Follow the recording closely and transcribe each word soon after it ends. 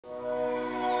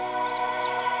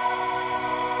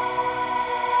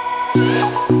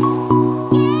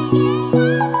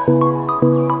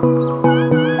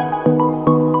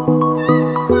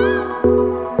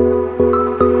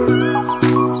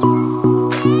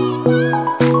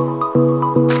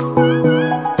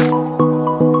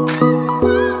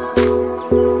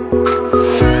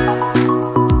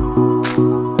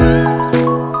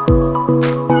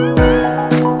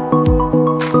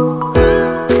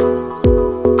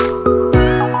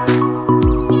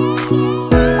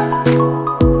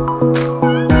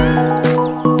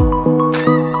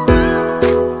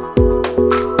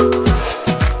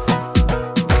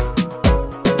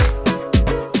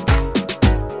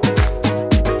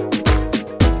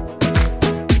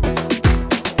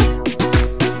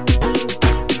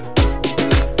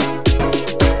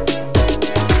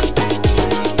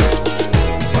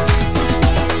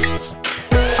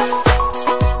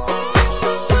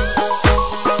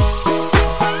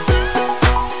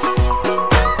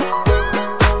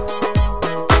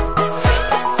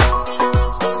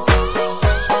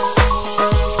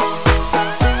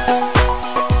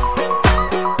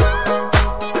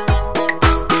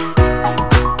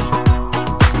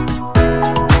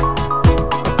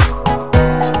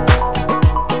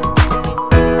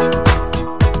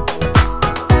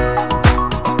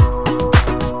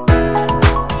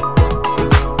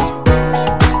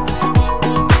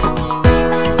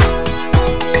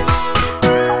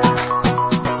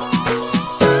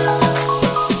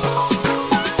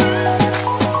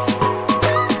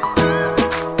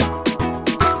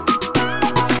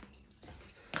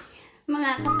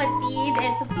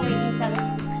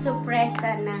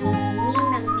sorpresa ng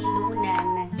ninang ni Luna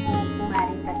na si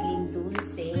Maring Kathleen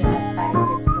Dulce at parang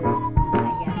Jaspersky.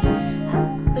 Ayan.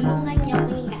 Tulungan niyo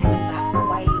akong i-unbox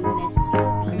while Luna's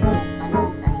sleeping. Paano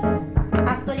tayo i-unbox?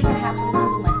 Actually, kahapon nung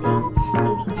dumating,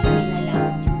 hindi ko siya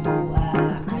nalaman due to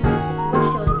ating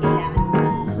situation. Kailangan mo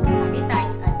nang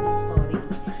i-sanitize at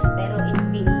i-storage. Pero it's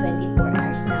been 24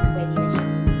 hours na pwede na siya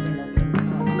galawin.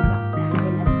 So, unbox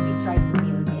natin at we try to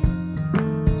build it.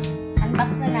 Unbox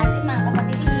na natin mga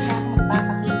kapatid. Hindi na ako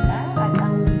magpapakita. At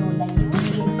ang lola niyo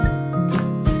is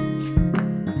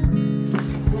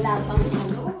wala pang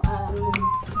bigo.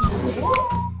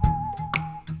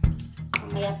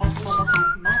 Mamaya pa ako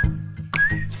mag-hotback.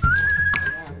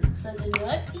 Ayan. So,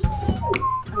 natin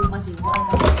ang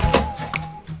mahiwala.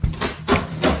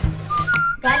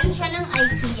 Galing siya ng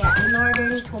IKEA. In order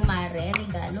ni Kumare,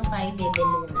 regalo kay Bebe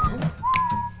Luna.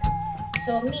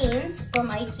 So, means, from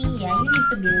IKEA, you need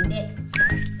to build it.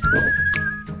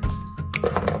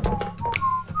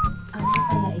 Ano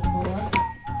kaya ito?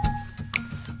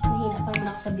 Mahina pa muna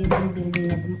ako sa building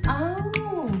na ito.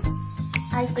 Oh!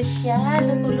 Ay, ito siya.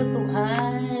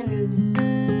 Luto-lutuan.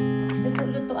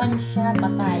 Luto-lutuan siya.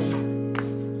 Patay.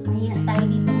 Mahina tayo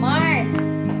dito, Mars!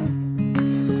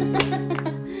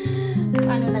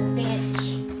 Paano na-teach?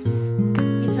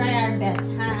 We try our best,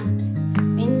 ha?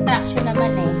 May instruction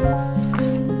naman eh.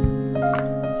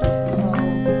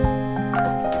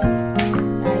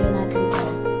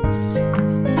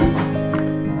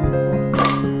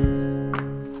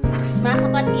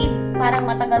 Parang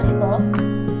matagal ito.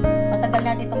 Matagal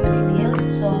natin itong ma-rebuild.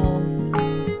 So,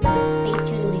 stay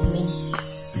tuned with me.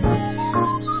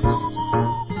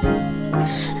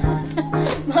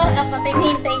 Mga kapatid,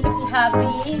 hintayin ko si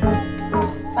Happy.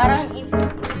 Parang hindi ko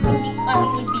kami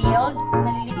i-build.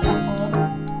 Nalilito ako.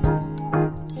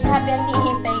 Si Happy ang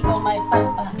hihintay ko may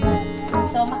pampa.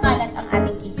 So, makalat ang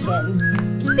ating kitchen.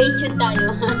 Stay tuned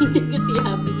tayo, ha? Hintayin ko si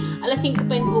Happy. Alas 5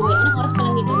 pa yung uwi. Anong oras pa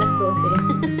lang dito? Alas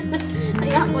 12.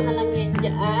 Kaya ako na lang yan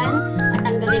dyan. At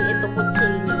tanggalin ito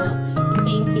kutsilyo.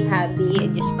 Hintayin si Happy.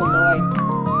 Diyos ko Lord.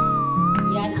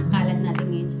 Yan ang kalat natin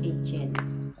ngayon sa kitchen.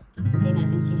 Hintayin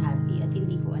natin si Happy. At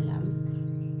hindi ko alam.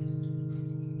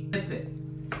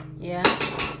 Yeah.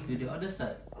 To the other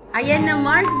side. Ayan na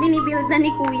Mars. Binibuild na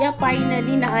ni Kuya.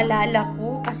 Finally naalala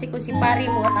ko. Kasi kung si pare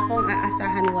mo at akong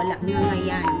aasahan wala nga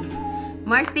ngayon.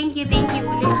 Mars, thank you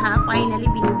uli ha. Finally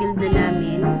binibuild na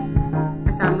namin.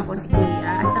 Kasama ko si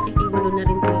Kuya at nakikigulo na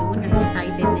rin si Luna.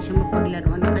 Excited na siya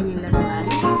mapaglaro ng kanyang laruan.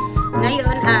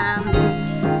 Ngayon,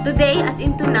 today as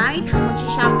in tonight,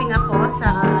 mag-shopping ako sa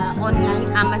online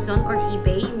Amazon or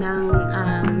eBay ng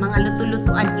mga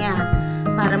luto-lutuan niya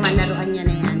para malaruan niya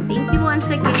na yan. Thank you once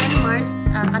again, Mars,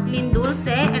 Kathleen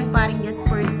Dulce and paring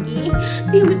Jaspersky.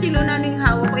 Hindi mo si Luna nung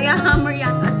hawak. Kaya hammer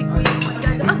yata si Kuya.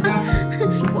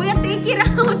 Kuya, take it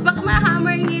out. Baka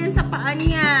ma-hammer niya yan sa paa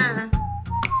niya.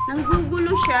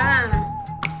 Nanggugulo siya.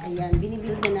 Ayan,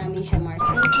 binibuild na namin siya, Mars.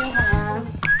 Thank you, ha.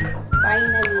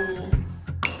 Finally.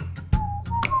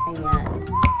 Ayan.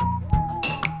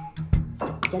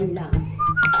 Diyan lang.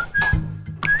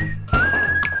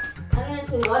 Ano na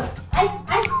sunod? Ay!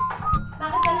 Ay!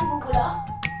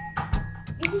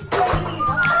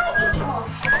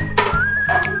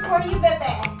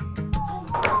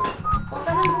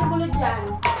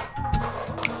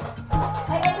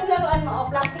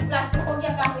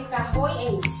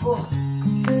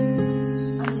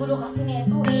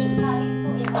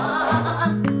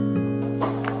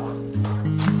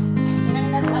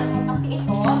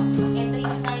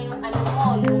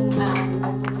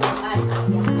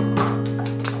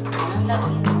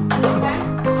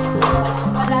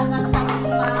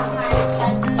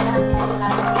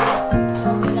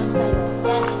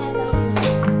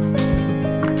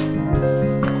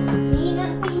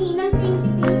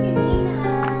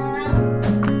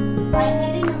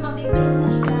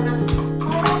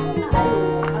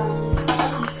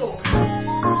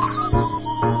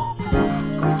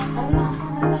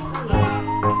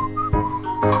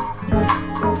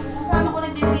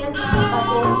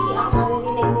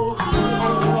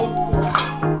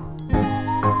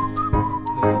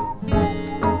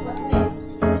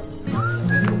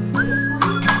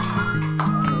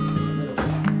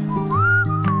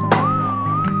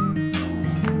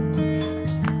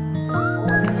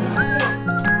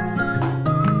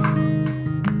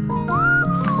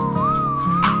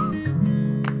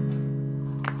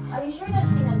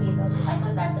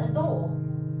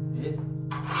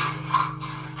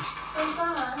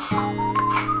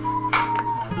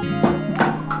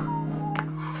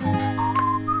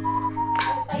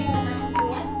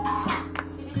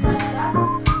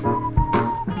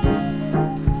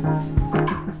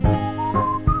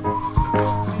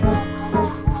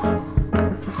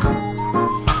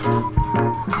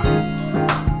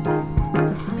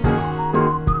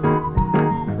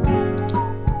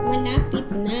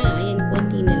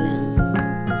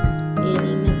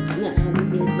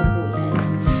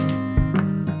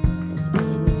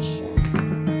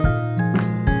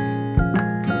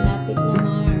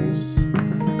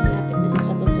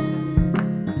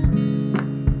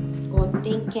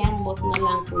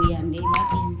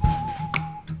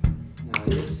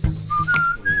 this?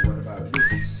 Or what about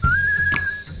this?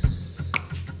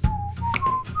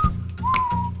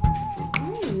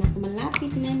 Ay,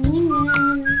 malapit na Nina.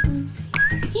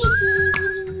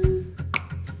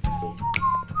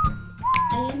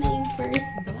 Ayan na yung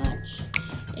first batch.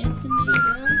 Ito na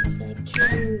yung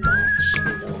second batch.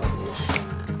 Dalawa na siya.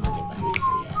 O, diba? May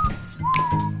kuya.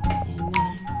 Ayan na.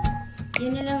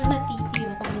 Yan na lang ang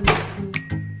natitira.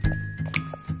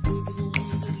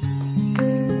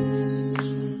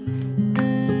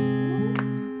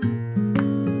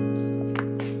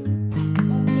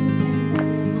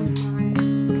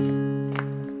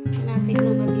 Malapit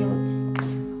na mag-build.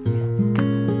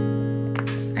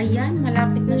 Ayan,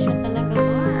 malapit na siya talaga,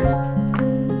 Mars.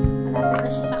 Malapit na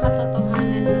siya sa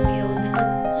katotohanan ng build.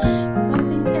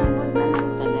 Konting tiambot na lang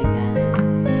talaga.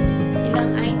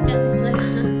 Ilang items na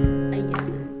lang. Ayan.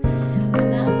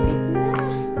 Malapit na.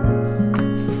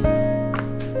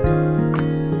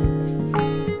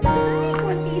 Ay,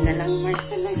 konti na lang, Mars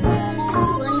talaga.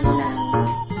 Pintuan na lang.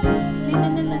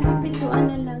 Pintuan na lang. Pintuan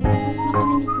na lang. Tapos na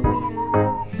kami ni Kuya.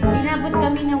 Inabot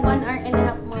kami ng 1 hour and a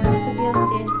half, Mars, to build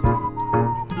this.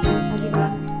 Diba?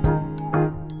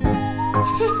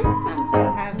 I'm so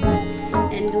happy.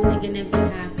 And Luna gonna be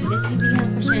happy. Tapos bibilihan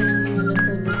ko siya ng mga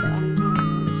luto-luto ang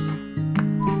house.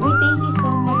 Uy, thank you so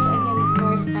much again,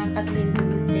 Mars, Kathleen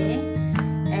Dulce.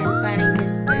 And paring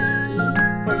Jaspersky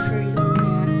for sure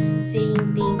Luna saying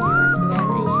thank you as well.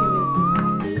 And she will be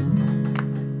happy.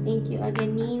 Thank you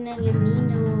again, Ninang and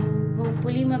Nino.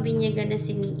 Hopefully, mabinyagan na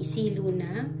si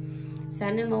Luna.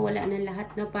 Sana mawala na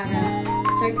lahat na para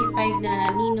certified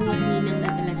na ninong at ninang na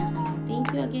talaga kayo.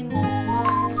 Thank you again,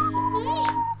 Mars.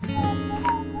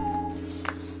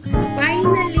 Ay!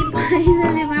 Finally,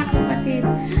 mga kapatid.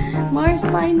 Mars,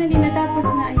 finally, natapos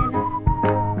na. Ayan na.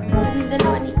 Yung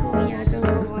dalawa ni Kuya,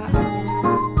 gumawa.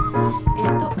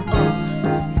 Ito, oh.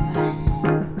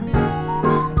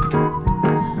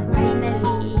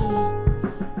 Finally.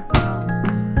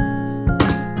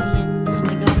 Ayan na,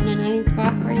 nagawa na namin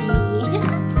properly.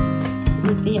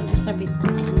 Ito yung kasabit na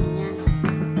ano niya.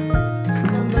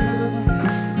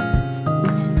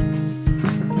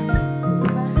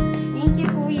 Diba? Thank you,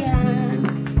 Kuya.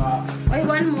 Oy,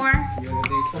 one more.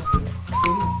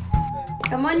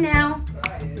 Come on now.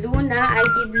 Luna, I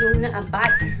give Luna a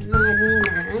bath. Mga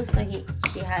ninang. So,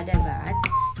 she had a bath.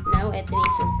 Now, ito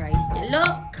yung surprise niya.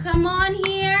 Look, come on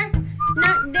here.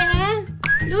 Not there.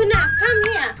 Luna, come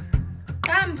here.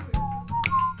 Come.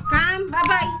 Come,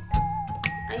 bye-bye.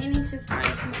 Ayun yung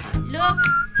surprise mo. Look!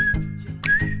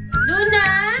 Luna!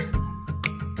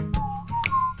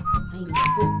 Ay,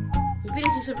 naku. Yung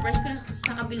pinasusurprise ko na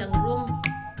sa kabilang room.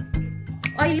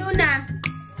 Oy, Luna!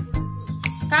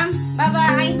 Come!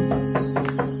 Bye-bye!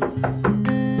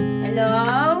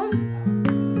 Hello?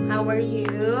 How are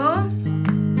you?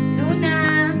 Luna!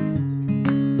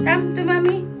 Come to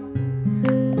mommy!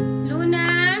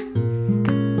 Luna!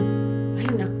 Ay,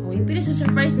 naku. Yung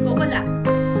pinasusurprise ko, wala.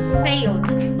 Failed.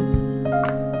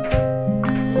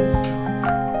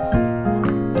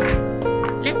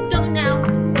 Let's go now.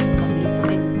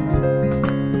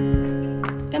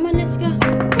 Come on, let's go.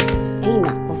 Ay,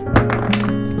 nako.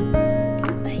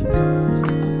 Ay,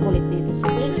 kulit nito.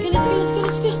 Let's go.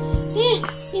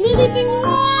 In the living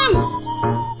room.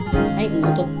 Ay,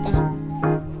 umutot pa.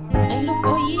 Ay, look.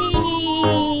 Oh,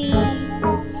 yay.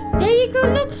 There you go,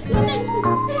 look.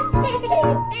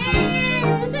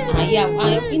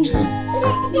 Ayaw pina.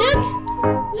 Look!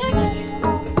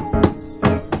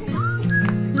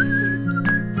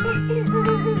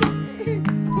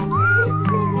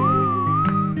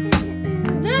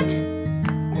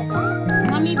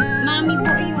 Mami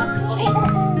po ay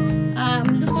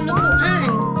luto-lutuan.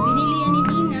 Binili yan ni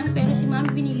Nina, pero si Mami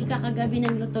binili kakagabi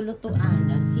ng luto-lutuan.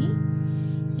 See?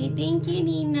 Say thank you,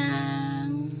 Nina.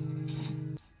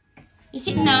 Is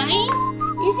it nice?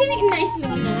 Isn't it nice,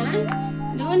 Luna?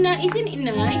 Luna, isn't it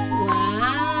nice?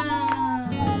 Wow!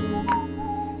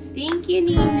 Thank you,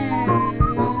 Nina.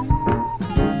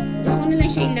 Diyan ko na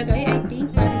lang siya ilagay, I think,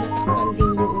 para matakpan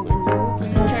din yung ano.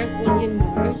 Kasi charcoal yun,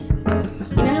 Mars.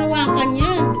 Hinahawakan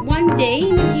niya. One day,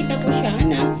 nakita ko siya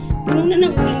na puno na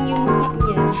ng uling yung mukha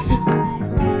niya.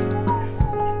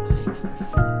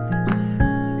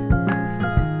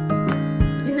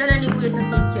 Dinala ni Kuya sa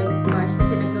kitchen, Mars,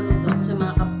 kasi nagluluto ako sa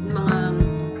mga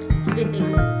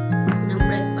chicken ng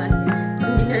breakfast.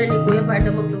 Hindi na ni Kuya para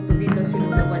daw magluto dito.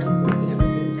 Sinula walang cooking at the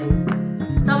same time.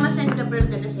 Thomas and Gabriel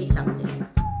gonna say something.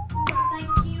 Thank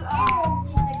you,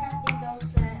 Tita Kathy,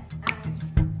 Dulce, and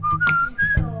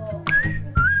Tito,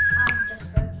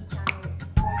 Jasperky channel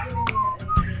for giving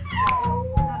me the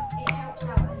overview. It helps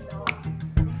out a lot.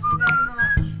 Thank you very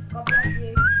much. God bless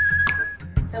you.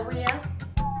 Gabriel?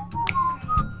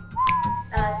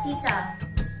 Tita.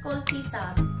 Just call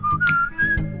Tita.